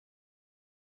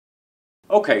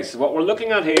Okay, so what we're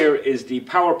looking at here is the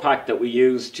power pack that we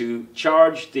use to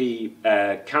charge the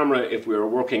camera if we are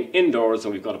working indoors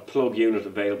and we've got a plug unit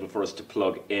available for us to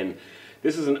plug in.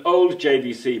 This is an old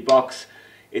JVC box.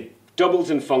 It doubles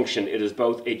in function. It is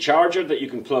both a charger that you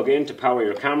can plug in to power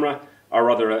your camera, or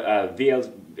rather a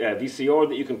VCR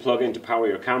that you can plug in to power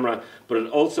your camera, but it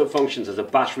also functions as a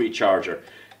battery charger.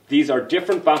 These are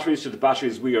different batteries to the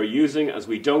batteries we are using, as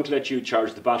we don't let you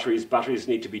charge the batteries. Batteries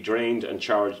need to be drained and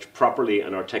charged properly,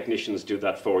 and our technicians do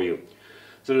that for you.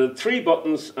 So there are 3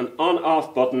 buttons, an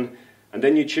on-off button, and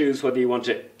then you choose whether you want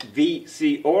to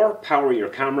VCR, power your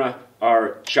camera,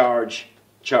 or charge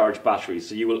batteries.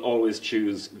 So you will always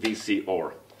choose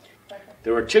VCR.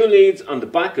 There are 2 leads on the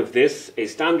back of this, a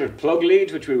standard plug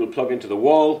lead which we will plug into the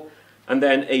wall, and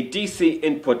then a DC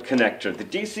input connector. The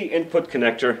DC input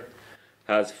connector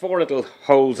has 4 little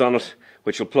holes on it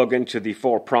which will plug into the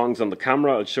 4 prongs on the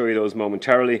camera. I'll show you those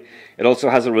momentarily. It also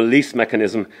has a release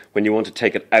mechanism when you want to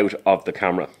take it out of the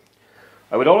camera.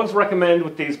 I would always recommend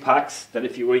with these packs that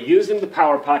if you were using the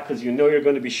power pack because you know you're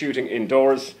going to be shooting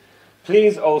indoors,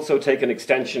 please also take an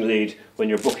extension lead when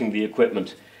you're booking the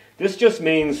equipment. This just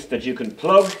means that you can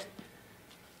plug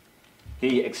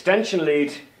the extension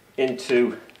lead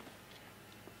into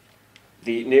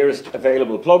the nearest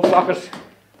available plug socket.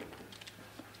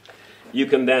 You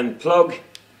can then plug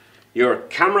your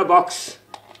camera box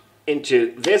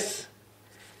into this,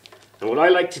 and what I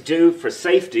like to do for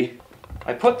safety,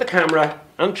 I put the camera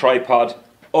and tripod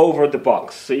over the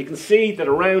box. So you can see that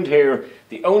around here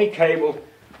the only cable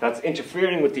that's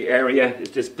interfering with the area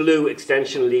is this blue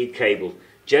extension lead cable.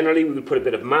 Generally we would put a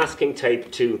bit of masking tape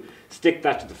to stick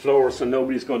that to the floor so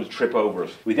nobody's going to trip over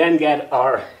it. We then get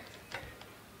our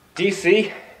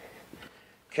DC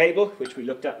cable, which we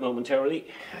looked at momentarily,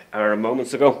 or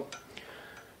moments ago.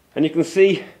 And you can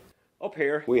see up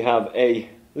here we have a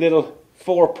little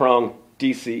 4-prong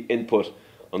DC input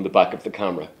on the back of the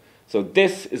camera. So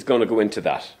this is going to go into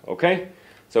that, okay?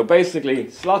 So basically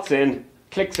slots in,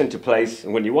 clicks into place,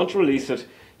 and when you want to release it,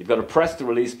 you've got to press the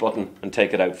release button and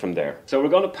take it out from there. So we're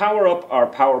going to power up our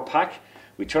power pack.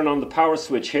 We turn on the power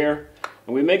switch here,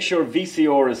 and we make sure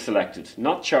VCR is selected,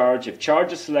 not charge. If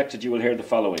charge is selected, you will hear the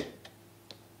following.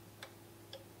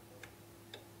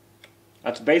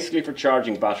 That's basically for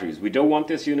charging batteries. We don't want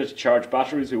this unit to charge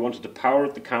batteries, we want it to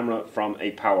power the camera from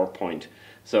a power point.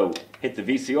 So hit the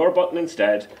VCR button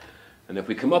instead, and if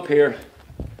we come up here,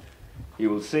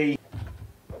 you will see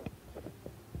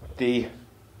the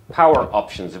power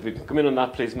options. If we can come in on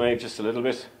that please, Maeve, just a little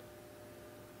bit.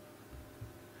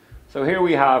 So here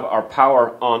we have our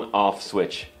power on-off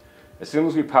switch. As soon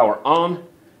as we power on,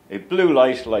 a blue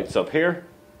light lights up here.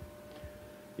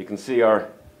 You can see our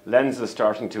lens is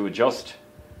starting to adjust,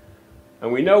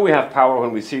 and we know we have power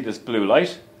when we see this blue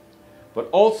light, but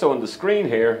also on the screen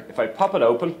here, if I pop it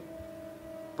open,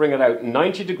 bring it out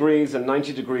 90 degrees and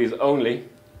 90 degrees only,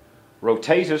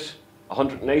 rotate it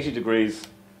 180 degrees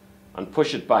and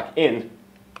push it back in,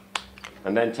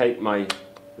 and then take my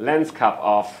lens cap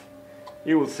off,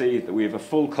 you will see that we have a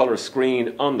full color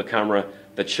screen on the camera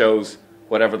that shows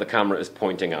whatever the camera is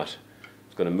pointing at.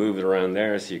 I'm going to move it around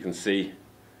there so you can see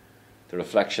the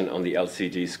reflection on the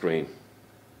LCD screen.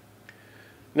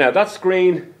 Now that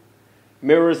screen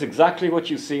mirrors exactly what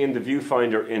you see in the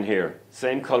viewfinder in here.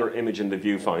 Same color image in the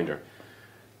viewfinder.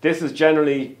 This is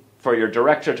generally for your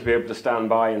director to be able to stand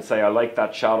by and say, I like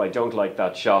that shot, I don't like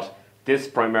that shot. This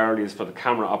primarily is for the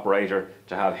camera operator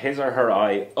to have his or her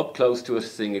eye up close to it,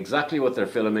 seeing exactly what they're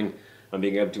filming and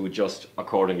being able to adjust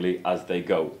accordingly as they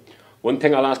go. One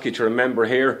thing I'll ask you to remember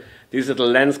here, these little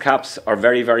lens caps are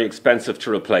very, very expensive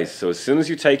to replace. So as soon as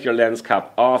you take your lens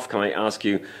cap off, can I ask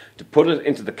you to put it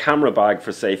into the camera bag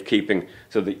for safekeeping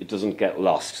so that it doesn't get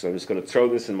lost. So I'm just going to throw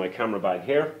this in my camera bag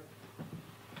here.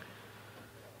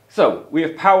 So we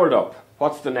have powered up.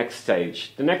 What's the next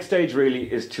stage? The next stage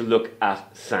really is to look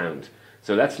at sound.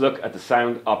 So let's look at the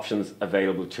sound options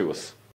available to us.